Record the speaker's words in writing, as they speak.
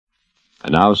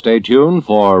And now stay tuned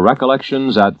for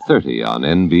Recollections at 30 on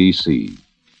NBC.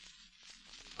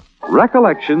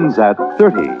 Recollections at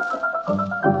 30.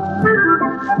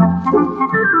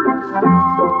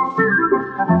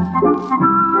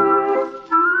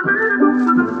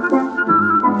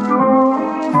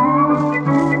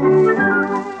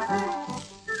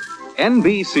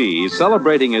 NBC,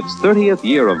 celebrating its 30th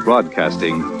year of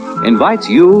broadcasting, invites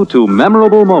you to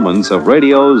memorable moments of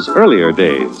radio's earlier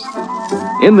days.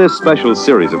 In this special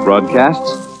series of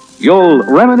broadcasts, you'll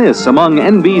reminisce among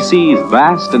NBC's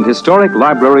vast and historic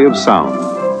library of sound.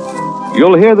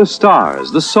 You'll hear the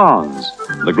stars, the songs,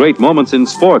 the great moments in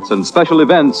sports and special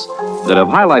events that have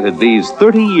highlighted these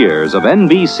 30 years of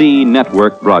NBC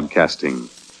network broadcasting.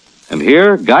 And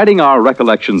here, guiding our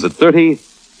recollections at 30,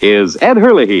 is Ed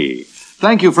Herlihy.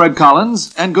 Thank you, Fred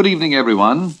Collins, and good evening,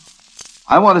 everyone.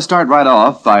 I want to start right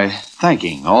off by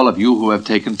thanking all of you who have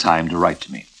taken time to write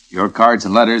to me. Your cards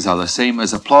and letters are the same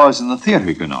as applause in the theater,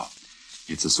 you know.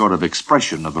 It's a sort of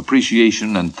expression of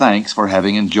appreciation and thanks for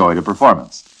having enjoyed a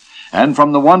performance. And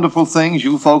from the wonderful things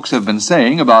you folks have been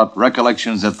saying about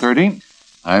Recollections at 30,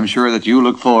 I'm sure that you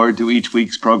look forward to each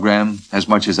week's program as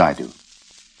much as I do.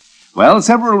 Well,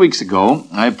 several weeks ago,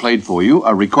 I played for you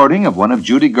a recording of one of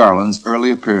Judy Garland's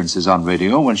early appearances on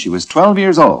radio when she was 12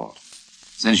 years old.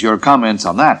 Since your comments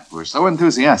on that were so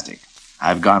enthusiastic,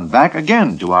 I've gone back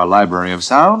again to our library of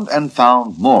sound and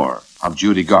found more of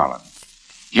Judy Garland.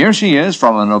 Here she is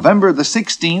from a November the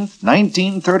 16th,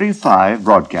 1935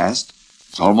 broadcast.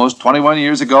 It's almost 21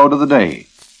 years ago to the day.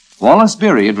 Wallace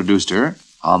Beery introduced her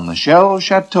on the Shell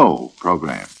Chateau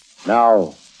program.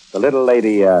 Now, the little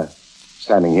lady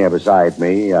standing here beside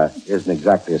me isn't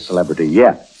exactly a celebrity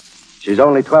yet. She's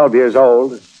only 12 years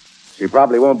old. She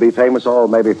probably won't be famous,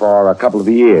 maybe for a couple of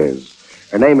years.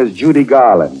 Her name is Judy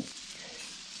Garland.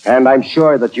 And I'm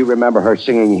sure that you remember her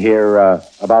singing here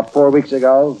about 4 weeks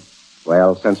ago.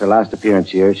 Well, since her last appearance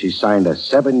here, she signed a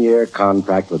 7-year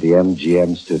contract with the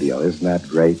MGM studio. Isn't that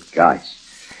great? Gosh.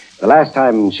 The last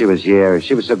time she was here,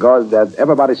 she was so good that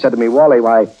everybody said to me, Wally,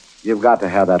 why, you've got to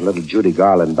have that little Judy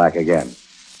Garland back again.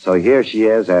 So here she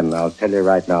is, and I'll tell you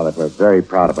right now that we're very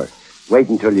proud of her. Wait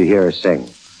until you hear her sing.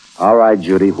 All right,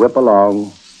 Judy, whip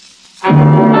along.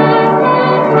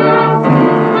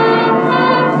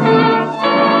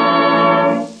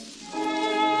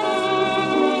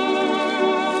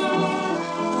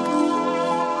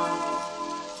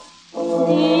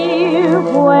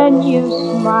 When you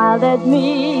smiled at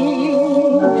me,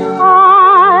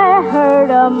 I heard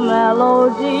a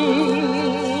melody.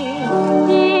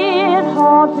 It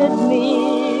haunted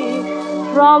me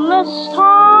from the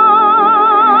start.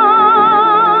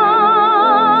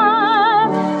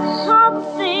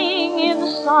 Something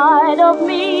inside of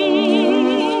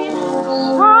me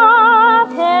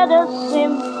started a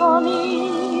symphony,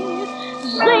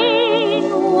 sing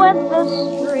with the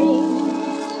strings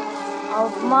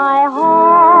of my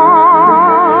heart.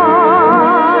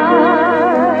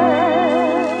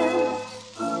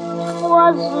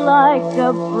 'Twas like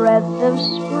a breath of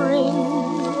spring.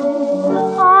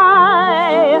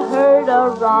 I heard a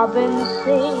robin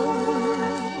sing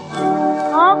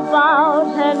about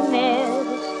a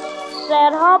nest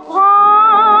set apart.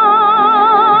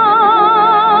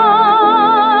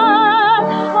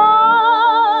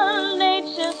 All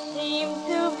nature seemed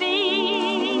to be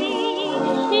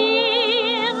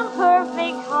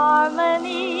perfect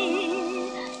harmony,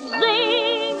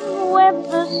 sing with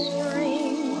the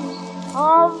strings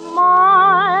of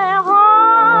my heart.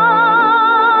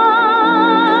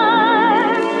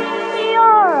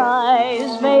 Your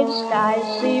eyes made skies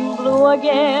seem blue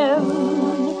again.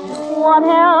 What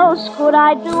else could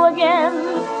I do again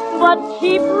but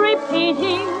keep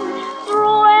repeating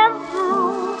through and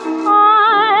through,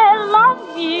 I love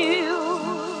you,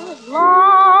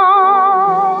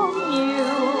 love you.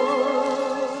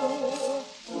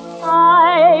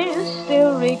 I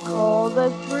still recall the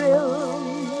thrill.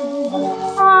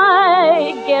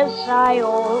 I guess I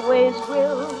always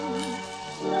will.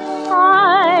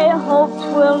 I hope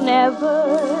 'twill never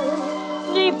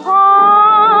depart.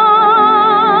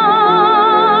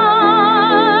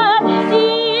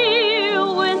 You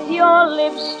with your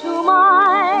lips to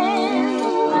mine,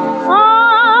 a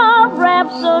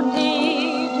rhapsody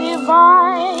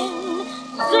divine,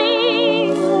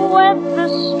 sing with the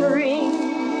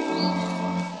strings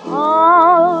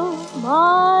of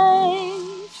my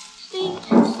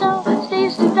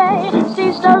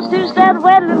stones to stand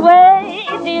wet and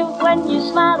waiting. When you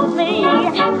smiled at me, I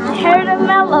heard a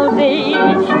melody.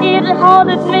 It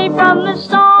haunted me from the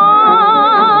start.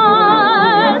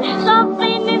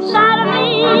 Something inside of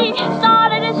me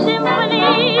started a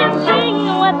symphony, sing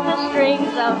with the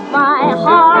strings of my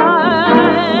heart.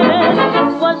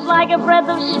 'Twas like a breath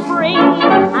of spring.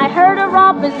 I heard a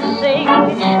robin sing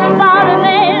about an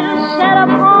air set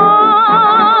apart.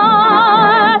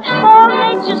 All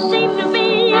nature seemed to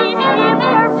be in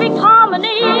perfect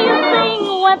harmony. Sing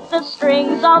with the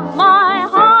strings of my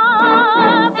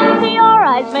heart. Your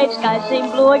eyes made sky seem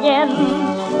blue again.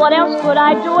 What else could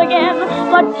I do again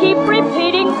but keep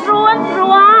repeating through and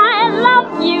through? I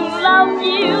love you, love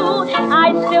you.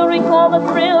 I still recall the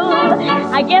thrill.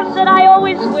 I guess that I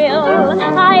always will.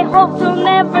 I hope to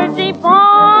never depart.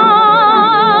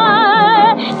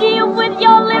 You with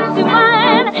your lips to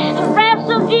mine,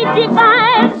 rhapsody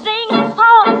divine. Sing,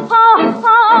 ho, ho,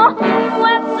 ho,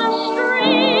 with the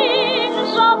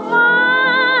strings of my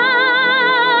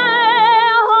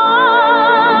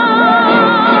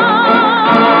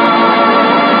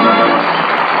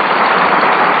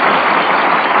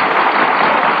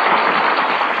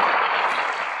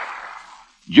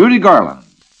Judy Garland,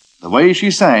 the way she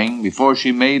sang before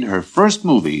she made her first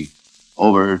movie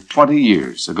over 20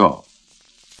 years ago.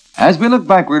 As we look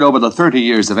backward over the 30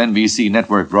 years of NBC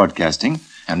network broadcasting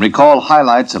and recall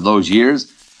highlights of those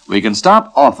years, we can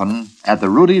stop often at the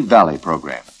Rudy Valley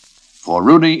program. For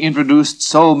Rudy introduced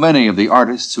so many of the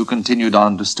artists who continued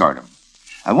on to stardom.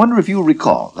 I wonder if you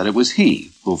recall that it was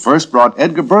he who first brought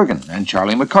Edgar Bergen and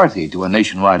Charlie McCarthy to a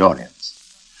nationwide audience.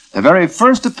 The very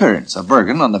first appearance of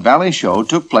Bergen on the Valley Show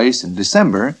took place in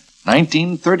December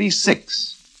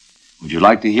 1936. Would you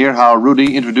like to hear how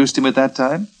Rudy introduced him at that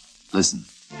time? Listen.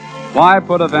 Why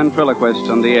put a ventriloquist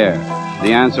on the air?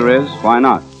 The answer is, why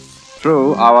not?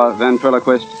 True, our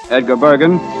ventriloquist, Edgar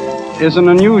Bergen, is an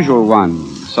unusual one,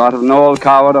 sort of Noel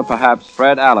Coward or perhaps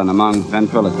Fred Allen among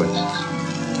ventriloquists.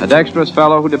 A dexterous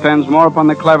fellow who depends more upon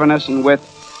the cleverness and wit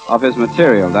of his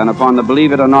material than upon the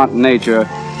believe-it-or-not nature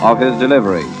of his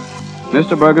delivery.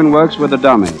 Mr. Bergen works with a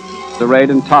dummy, arrayed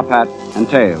in top hat and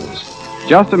tails.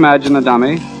 Just imagine a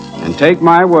dummy, and take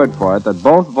my word for it that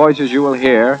both voices you will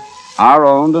hear are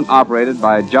owned and operated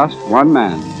by just one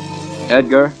man,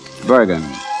 Edgar Bergen.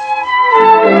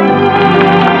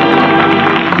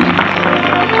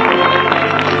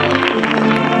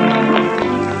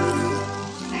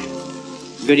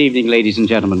 Good evening, ladies and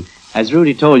gentlemen. As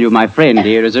Rudy told you, my friend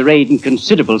here is arrayed in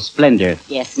considerable splendor.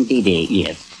 Yes, indeed.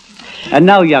 Yes. And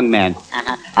now, young man,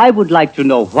 I would like to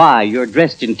know why you're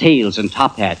dressed in tails and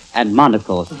top hat and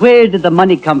monocle. Where did the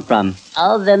money come from?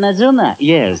 Oh, the Mazuma.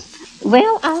 Yes.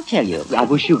 Well, I'll tell you. I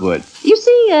wish you would. You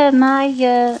see,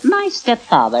 my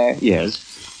stepfather,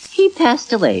 Yes. he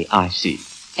passed away. I see.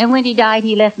 And when he died,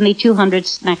 he left me 200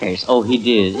 smackers. Oh, he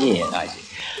did? Yes, I see.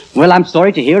 Well, I'm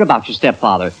sorry to hear about your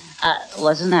stepfather.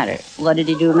 What's the matter? What did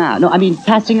he do now? No, I mean,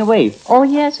 passing away. Oh,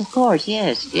 yes, of course,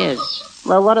 yes.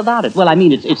 Well, what about it? Well, I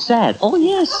mean, it's sad. Oh,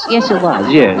 yes, it was.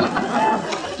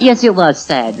 Yes. Yes, it was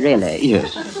sad, really.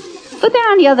 Yes. But then,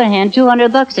 on the other hand,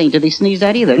 $200 ain't to be sneezed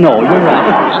at either. No, you're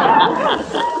right.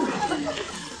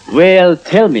 Well,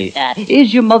 tell me,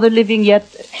 is your mother living yet?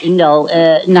 No,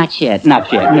 not yet.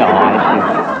 Not yet. No,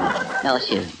 I No,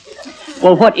 she isn't. see.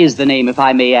 Well, what is the name, if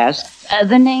I may ask?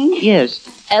 The name? Yes.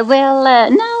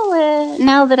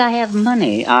 Now that I have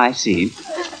money, I see.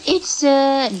 it's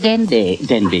Denby.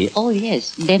 Denby. Oh,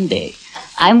 yes, Denby.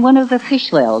 I'm one of the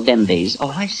Fishwell Denbys. Oh,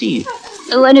 I see.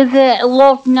 One of the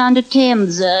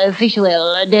Walton-on-the-Thames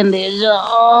Fishwell Denbys.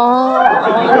 Oh.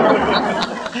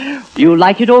 You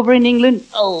like it over in England?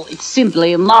 Oh, it's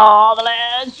simply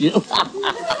marvelous.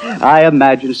 I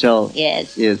imagine so.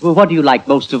 Yes. Yes. Well, what do you like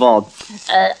most of all?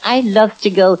 I love to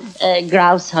go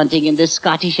grouse hunting in the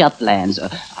Scottish uplands.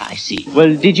 I see.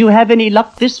 Well, did you have any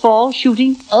luck this fall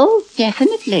shooting? Oh,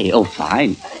 definitely. Oh,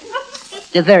 fine.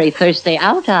 The very first day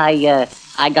out,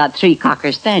 I got 3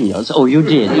 Cocker Spaniels. Oh, you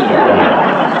did?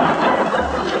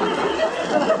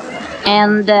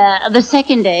 And the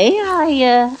second day,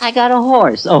 I got a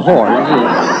horse. A horse,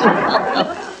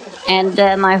 yes. And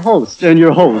my host. And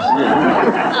your host,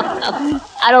 yes.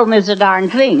 I don't miss a darn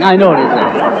thing. I noticed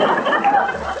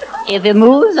that. If it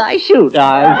moves, I shoot.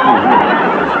 I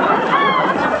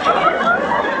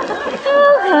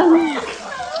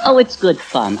Oh, it's good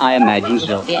fun. I imagine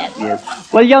so. Yes.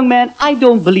 Yes. Well, young man, I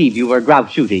don't believe you were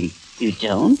grouse shooting. You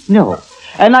don't? No.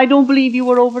 And I don't believe you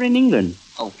were over in England.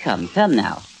 Oh, come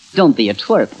now. Don't be a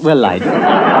twerp. Well, I do.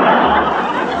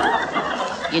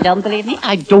 You don't believe me?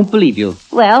 I don't believe you.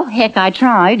 Well, heck, I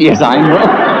tried. Yes, I know.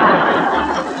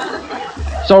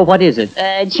 So what is it?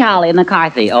 Charlie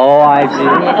McCarthy. Oh, I see.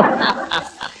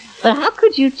 But how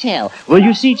could you tell? Well,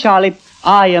 you see, Charlie,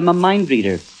 I am a mind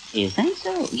reader. Is that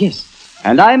so? Yes.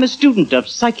 And I am a student of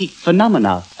psychic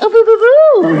phenomena. Oh,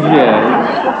 boo-boo-boo!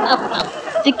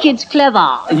 Yes. The kid's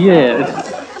clever.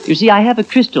 Yes. You see, I have a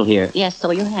crystal here. Yes,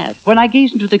 so you have. When I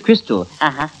gaze into the crystal,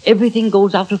 everything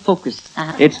goes out of focus.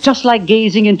 It's just like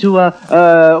gazing into a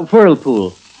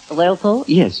whirlpool. A whirlpool?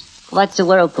 Yes. What's a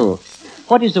whirlpool?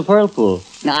 What is a whirlpool?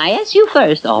 No, I asked you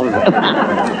first. All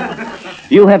right.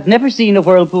 You have never seen a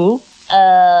whirlpool?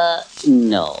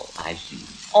 No. I see.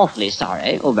 Awfully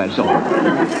sorry. Oh, that's all.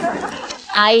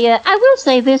 I will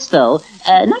say this, though.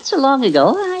 Not so long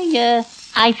ago,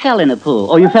 I fell in a pool.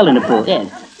 Oh, you fell in a pool? Yes.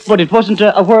 But it wasn't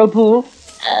a whirlpool?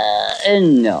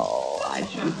 No. I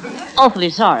see. Awfully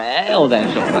sorry. Oh,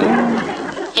 that's all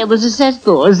right. It was a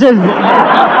cesspool.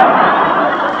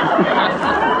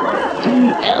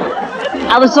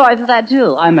 I was sorry for that,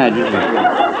 too. I imagine.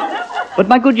 But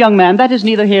my good young man, that is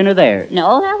neither here nor there.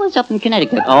 No, that was up in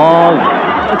Connecticut. All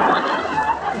right.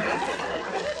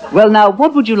 Well, now,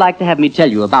 what would you like to have me tell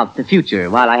you about the future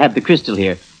while I have the crystal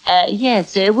here?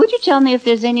 Yes. Would you tell me if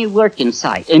there's any work in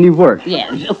sight? Any work?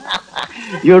 Yes.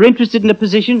 You're interested in a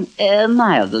position?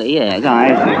 Mildly, yes.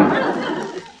 I see.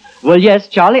 Well, yes,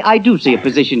 Charlie, I do see a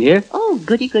position here. Oh,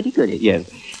 goody, goody, goody. Yes.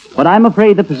 But I'm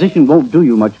afraid the position won't do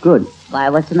you much good. Why,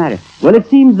 what's the matter? Well, it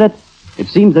seems that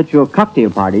your cocktail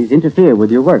parties interfere with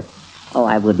your work. Oh,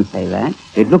 I wouldn't say that.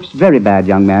 It looks very bad,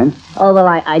 young man. Oh, well,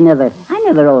 I never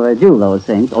overdo those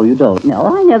things. Oh, you don't? No,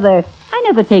 I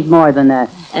never take more than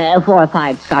 4 or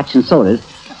 5 scotch and sodas.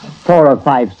 4 or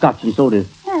 5 scotch and sodas.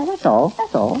 Yeah, that's all.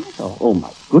 Oh,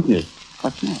 my goodness.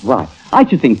 What's that? Why, I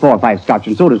should think 4 or 5 scotch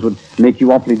and sodas would make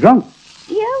you awfully drunk.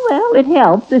 Yeah, well, it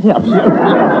helps. It helps.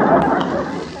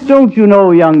 Don't you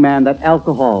know, young man, that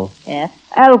alcohol... Yeah?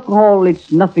 Alcohol, it's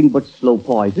nothing but slow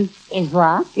poison. Is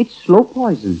what? It's slow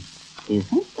poison. Is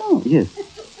that so? Yes.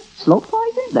 Slow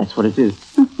poison? That's what it is.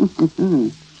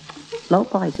 Slow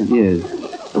poison? Yes.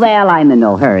 Well, I'm in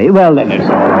no hurry. Well, then it's all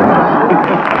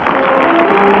right.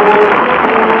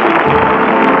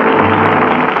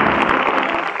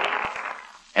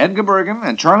 Edgar Bergen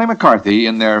and Charlie McCarthy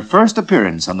in their first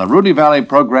appearance on the Rudy Valley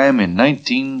program in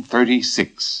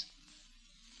 1936.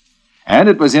 And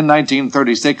it was in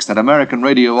 1936 that American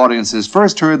radio audiences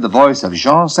first heard the voice of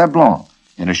Jean Sablon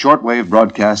in a shortwave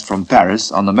broadcast from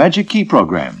Paris on the Magic Key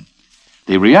program.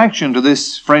 The reaction to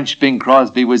this French Bing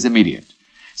Crosby was immediate.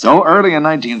 So early in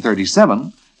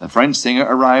 1937, the French singer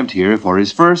arrived here for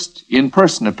his first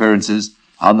in-person appearances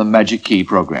on the Magic Key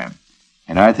program.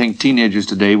 And I think teenagers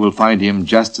today will find him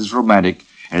just as romantic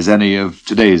as any of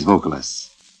today's vocalists.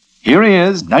 Here he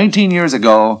is, 19 years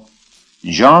ago,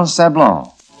 Jean Sablon.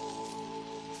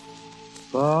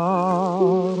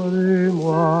 Parlez-moi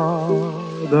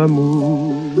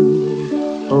d'amour,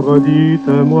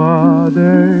 redites-moi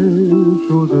des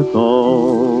choses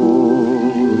tendres.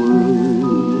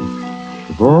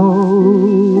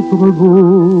 Votre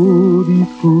beau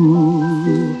discours,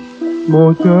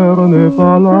 mon cœur n'est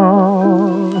pas là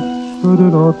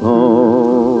de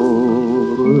l'entendre.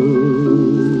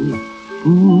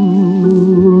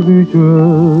 Pourvu que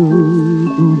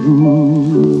toujours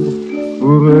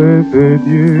vous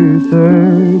répétiez ces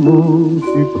mots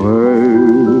suprêmes.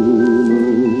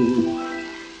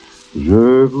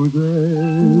 Je vous aime.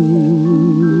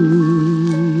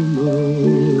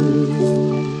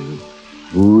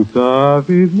 Vous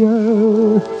savez bien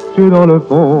que dans le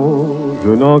fond,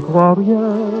 je n'en crois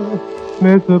rien,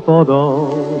 mais cependant,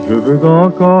 je veux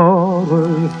encore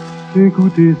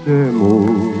écouter ces mots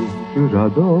que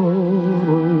j'adore.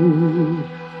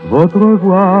 Votre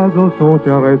voix au son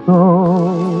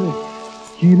caressant,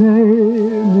 qui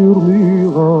les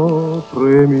murmurant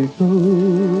frémissant,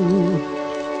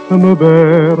 me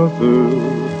berce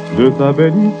de sa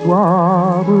belle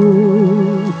histoire.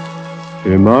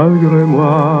 Et malgré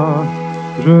moi,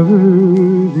 je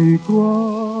veux y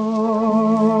croire.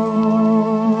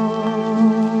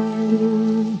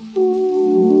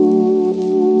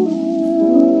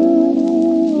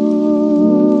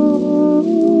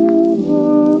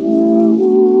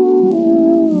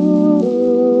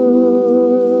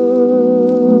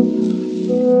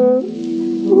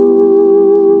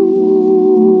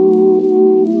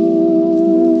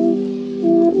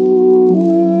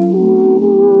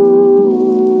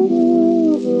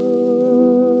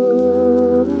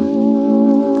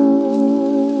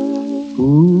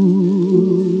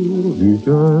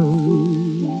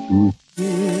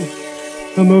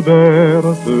 Me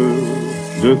berce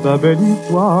de sa belle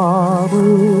histoire,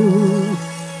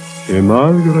 et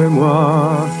malgré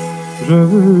moi, je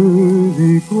veux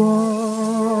y croire.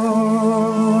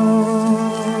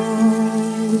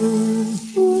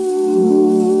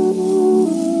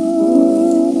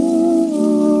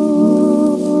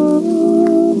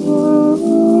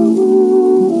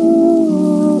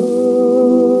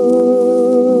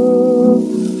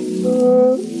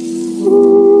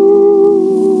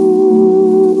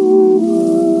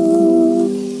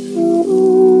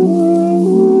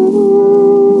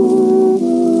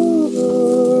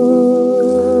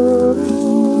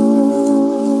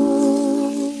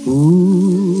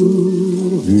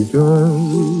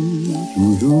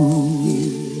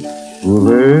 pour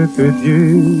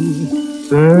répéter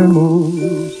ces mots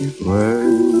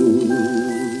suprêmes.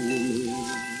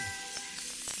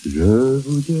 Je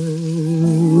vous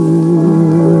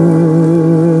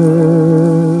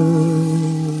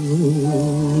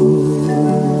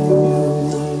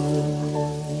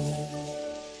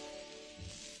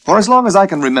For as long as I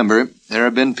can remember, there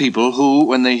have been people who,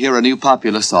 when they hear a new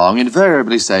popular song,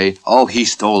 invariably say, oh, he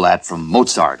stole that from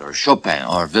Mozart or Chopin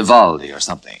or Vivaldi or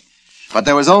something. But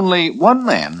there was only one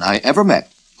man I ever met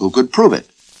who could prove it,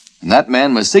 and that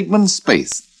man was Sigmund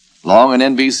Spaeth, long an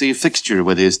NBC fixture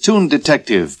with his Tune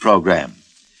Detective program.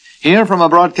 Here from a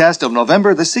broadcast of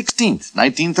November the 16th,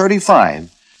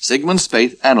 1935, Sigmund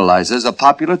Spaeth analyzes a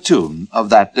popular tune of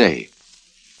that day.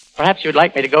 Perhaps you'd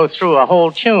like me to go through a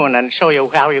whole tune and show you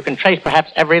how you can trace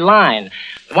perhaps every line.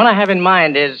 The one I have in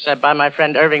mind is by my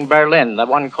friend Irving Berlin, the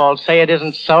one called Say It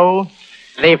Isn't So.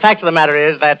 The fact of the matter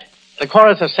is that the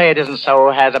chorus of Say It Isn't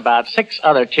So has about 6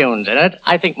 other tunes in it,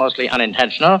 I think mostly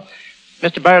unintentional.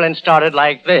 Mr. Berlin started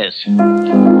like this.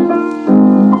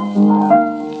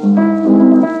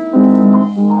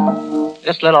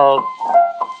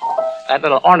 That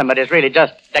little ornament is really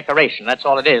just decoration. That's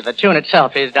all it is. The tune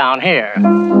itself is down here.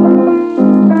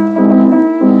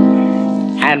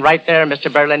 And right there, Mr.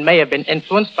 Berlin may have been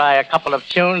influenced by a couple of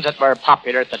tunes that were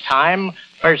popular at the time.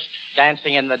 First,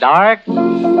 Dancing in the Dark,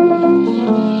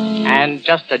 and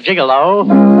Just a Gigolo.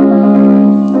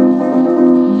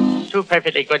 2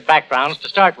 perfectly good backgrounds to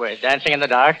start with. Dancing in the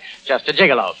Dark, Just a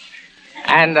Gigolo.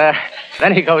 And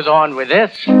then he goes on with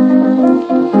this.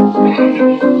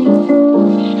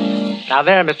 Now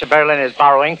there, Mr. Berlin is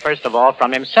borrowing, first of all,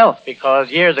 from himself,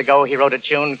 because years ago he wrote a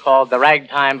tune called The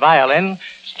Ragtime Violin,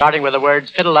 starting with the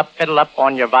words, fiddle up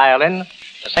on your violin.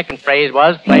 The second phrase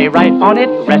was, play right on it,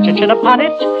 rest your chin upon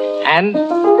it, and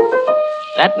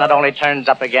that not only turns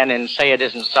up again in Say It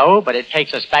Isn't So, but it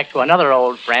takes us back to another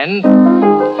old friend.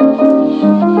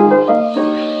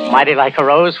 Mighty Like a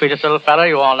Rose, sweetest little fellow,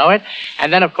 you all know it.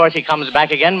 And then, of course, he comes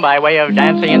back again by way of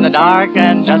Dancing in the Dark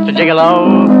and Just a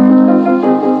Gigolo.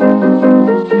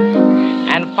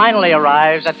 And finally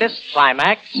arrives at this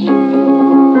climax,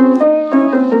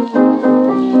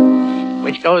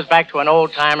 which goes back to an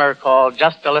old-timer called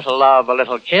Just a Little Love, a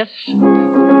Little Kiss.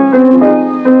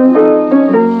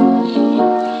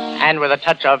 And with a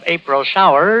touch of April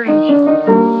showers,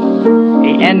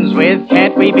 he ends with,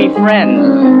 can't we be friends?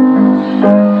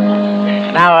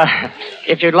 Now,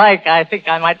 if you'd like, I think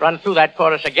I might run through that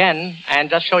chorus again and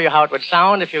just show you how it would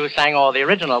sound if you sang all the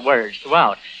original words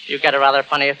throughout. You get a rather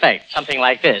funny effect, something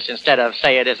like this, instead of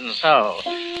Say It Isn't So.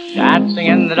 Dancing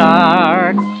in the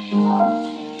dark,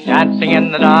 dancing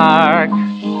in the dark,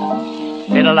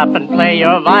 fiddle up and play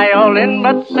your violin,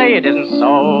 but say it isn't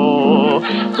so.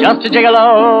 Just a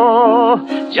gigolo,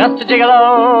 just a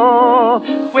gigolo,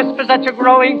 whispers that you're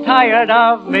growing tired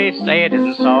of me, say it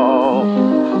isn't so.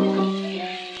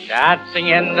 Dancing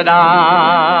in the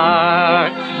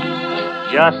dark,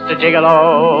 just a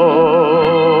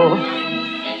gigolo,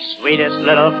 sweetest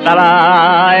little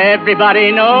fella,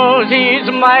 everybody knows he's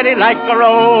mighty like a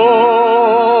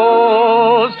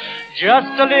rose.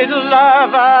 Just a little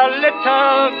love, a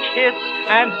little kiss,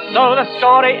 and so the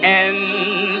story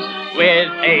ends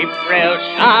with April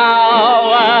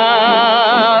showers.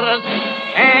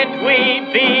 Can't we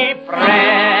be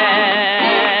friends?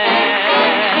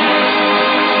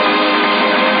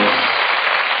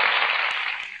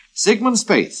 Sigmund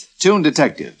Spaeth, Tune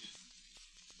Detective.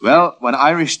 Well, when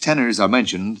Irish tenors are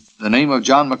mentioned, the name of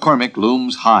John McCormick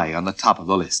looms high on the top of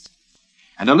the list.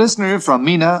 And a listener from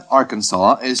Mena,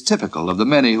 Arkansas, is typical of the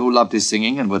many who loved his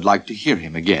singing and would like to hear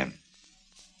him again.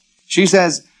 She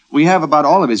says, we have about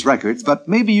all of his records, but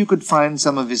maybe you could find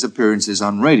some of his appearances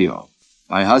on radio.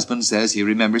 My husband says he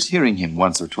remembers hearing him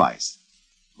once or twice.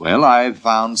 Well, I've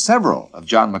found several of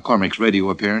John McCormick's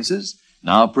radio appearances,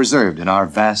 now preserved in our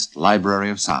vast library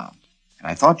of sound. And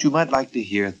I thought you might like to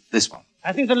hear this one.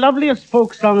 I think the loveliest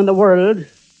folk song in the world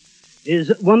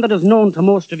is one that is known to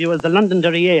most of you as the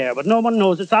Londonderry Air, but no one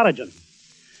knows its origin.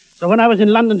 So when I was in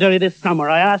Londonderry this summer,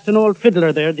 I asked an old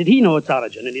fiddler there, did he know its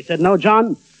origin? And he said, now,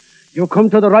 John, you come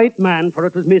to the right man, for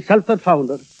it was myself that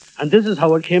found it, and this is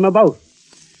how it came about.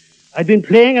 I'd been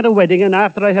playing at a wedding, and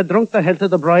after I had drunk the health of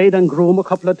the bride and groom a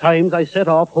couple of times, I set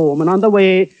off home, and on the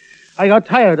way, I got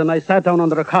tired, and I sat down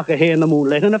under a cock of hay in the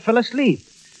moonlight, and I fell asleep.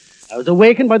 I was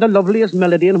awakened by the loveliest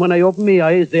melody, and when I opened my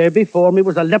eyes, there before me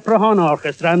was a Leprechaun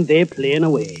orchestra, and they playing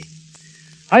away.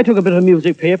 I took a bit of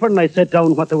music paper, and I set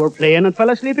down what they were playing, and fell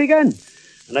asleep again.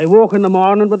 And I woke in the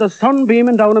morning with the sun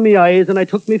beaming down on my eyes, and I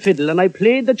took my fiddle, and I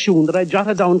played the tune that I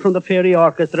jotted down from the fairy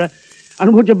orchestra,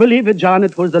 and would you believe it, John,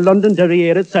 it was the Londonderry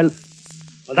Air itself.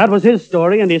 Well, that was his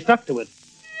story, and he stuck to it.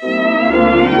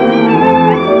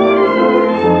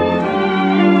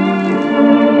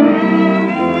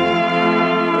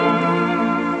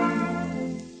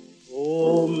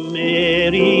 Oh,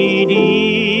 Mary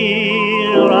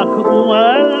dear, a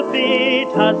cruel fate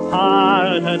has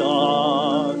parted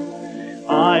us.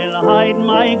 I'll hide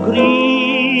my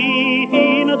grief,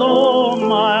 though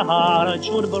my heart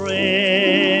should break.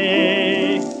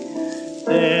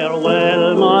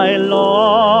 Farewell, my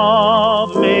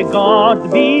love, may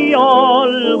God be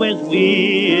always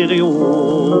with you.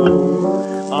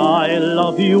 I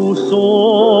love you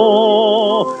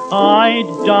so,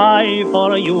 I'd die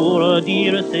for your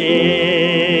dear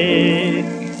sake.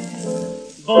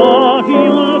 But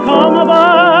you'll come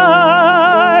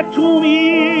back to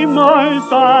me, my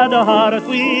sad heart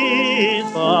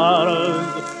whispers.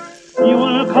 You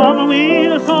will come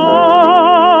with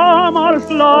summer's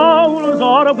flowers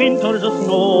or winter's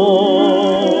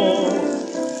snow,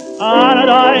 and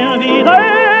I'll be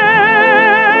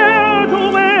there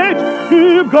to wait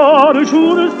if God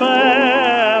should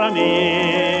spare me.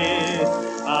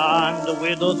 And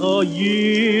with the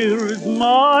years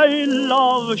my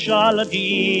love shall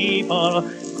deeper,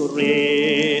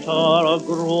 greater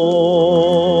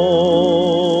grow.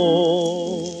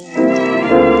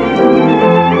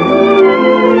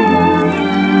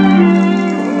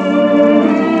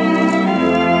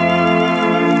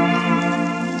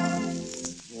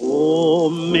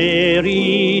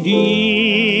 Mary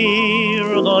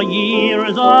dear, the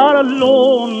years are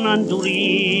lone and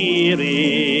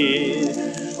dreary,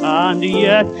 and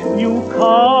yet you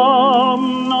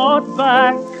come not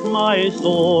back my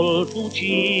soul to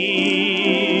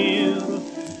cheer.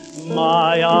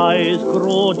 My eyes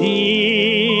grow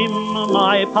dim,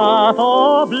 my path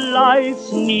of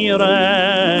life's near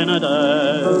ended.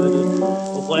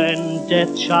 When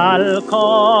death shall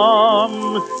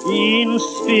come, in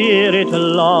spirit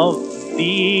love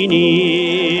be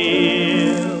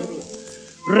near.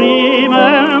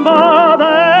 Remember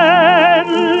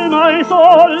then my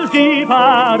soul's deep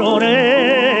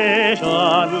adoration,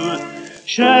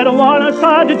 shed one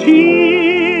sad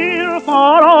tear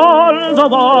for all the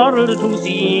world to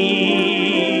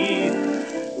see.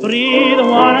 Breathe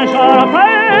one short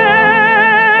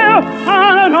prayer,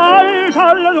 and I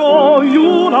shall know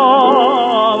you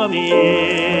love me,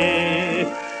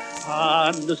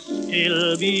 and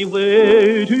still be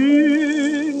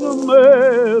waiting,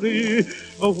 Mary,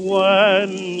 when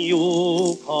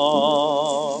you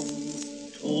come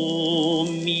to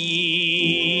me.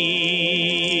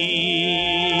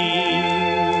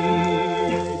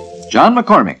 John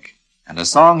McCormick, and a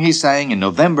song he sang in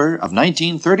November of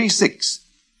 1936.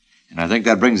 And I think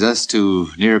that brings us to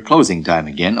near closing time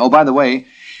again. Oh, by the way,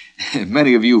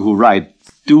 many of you who write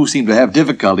do seem to have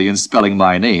difficulty in spelling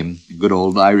my name, a good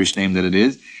old Irish name that it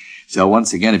is. So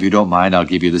once again, if you don't mind, I'll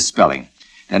give you the spelling.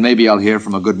 And maybe I'll hear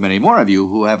from a good many more of you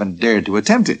who haven't dared to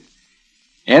attempt it.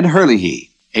 Ed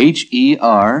Herlihy, Herlihy.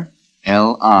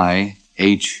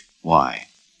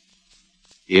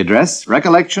 The address,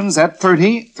 Recollections at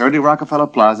 30 Rockefeller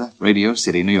Plaza, Radio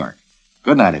City, New York.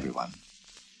 Good night, everyone.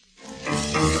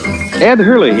 Ed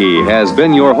Herlihy has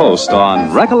been your host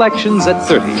on Recollections at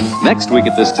 30. Next week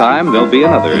at this time, there'll be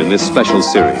another in this special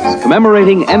series,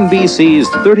 commemorating NBC's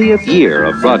 30th year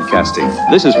of broadcasting.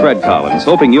 This is Fred Collins,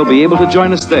 hoping you'll be able to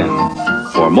join us then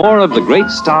for more of the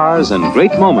great stars and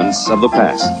great moments of the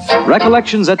past.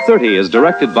 Recollections at 30 is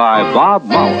directed by Bob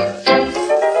Maurer.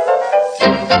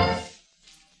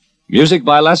 Music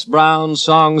by Les Brown,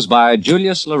 songs by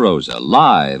Julius LaRosa,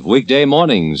 live weekday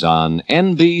mornings on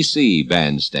NBC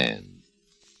Bandstand.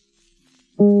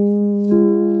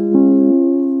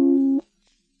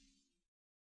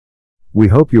 We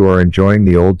hope you are enjoying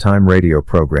the old-time radio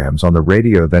programs on the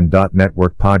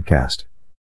RadioThen.Network podcast.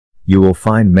 You will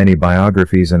find many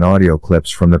biographies and audio clips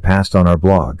from the past on our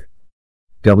blog,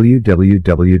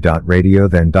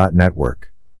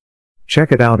 www.radiothen.network.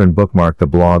 Check it out and bookmark the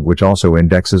blog, which also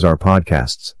indexes our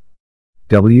podcasts,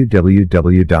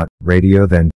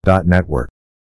 www.radiothen.network.